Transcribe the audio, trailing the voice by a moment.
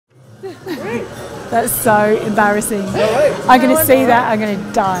That's so embarrassing. I'm going to see that, I'm going to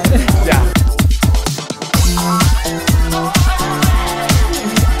die. Yeah.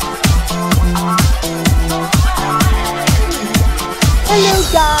 Hello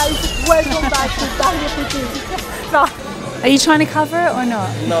guys, welcome back to WPT. Are you trying to cover it or not?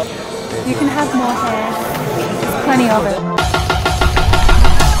 No. You can have more hair. There's plenty of it.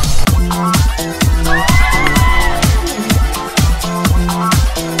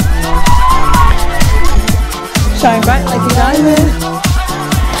 Shine bright like a diamond.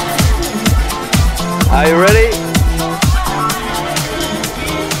 Are you ready?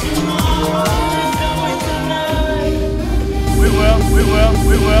 We will.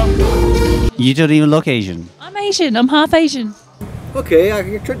 You don't even look Asian. I'm Asian, I'm half Asian. Okay,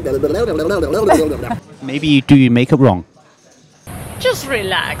 Maybe you do your makeup wrong. Just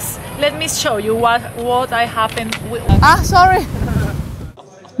relax. Let me show you what I happened with. Sorry.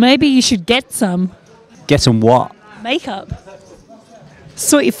 Maybe you should get some Get some what? makeup.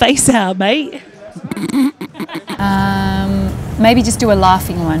 Sort your face out, mate. Maybe just do a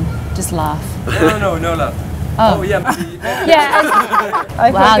laughing one. Just laugh. No laugh. Oh yeah.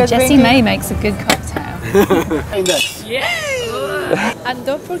 Yeah. Wow, Jessie May makes a good cocktail. And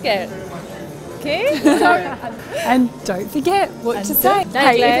don't forget, okay? And don't forget what to say.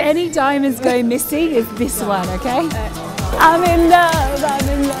 Hey, if any diamonds go missing, it's this one, okay? I'm in love, I'm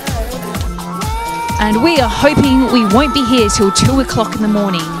in love. And we are hoping we won't be here till 2 o'clock in the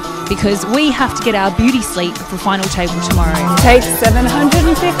morning because we have to get our beauty sleep for final table tomorrow. Take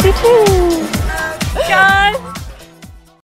 752. Guys!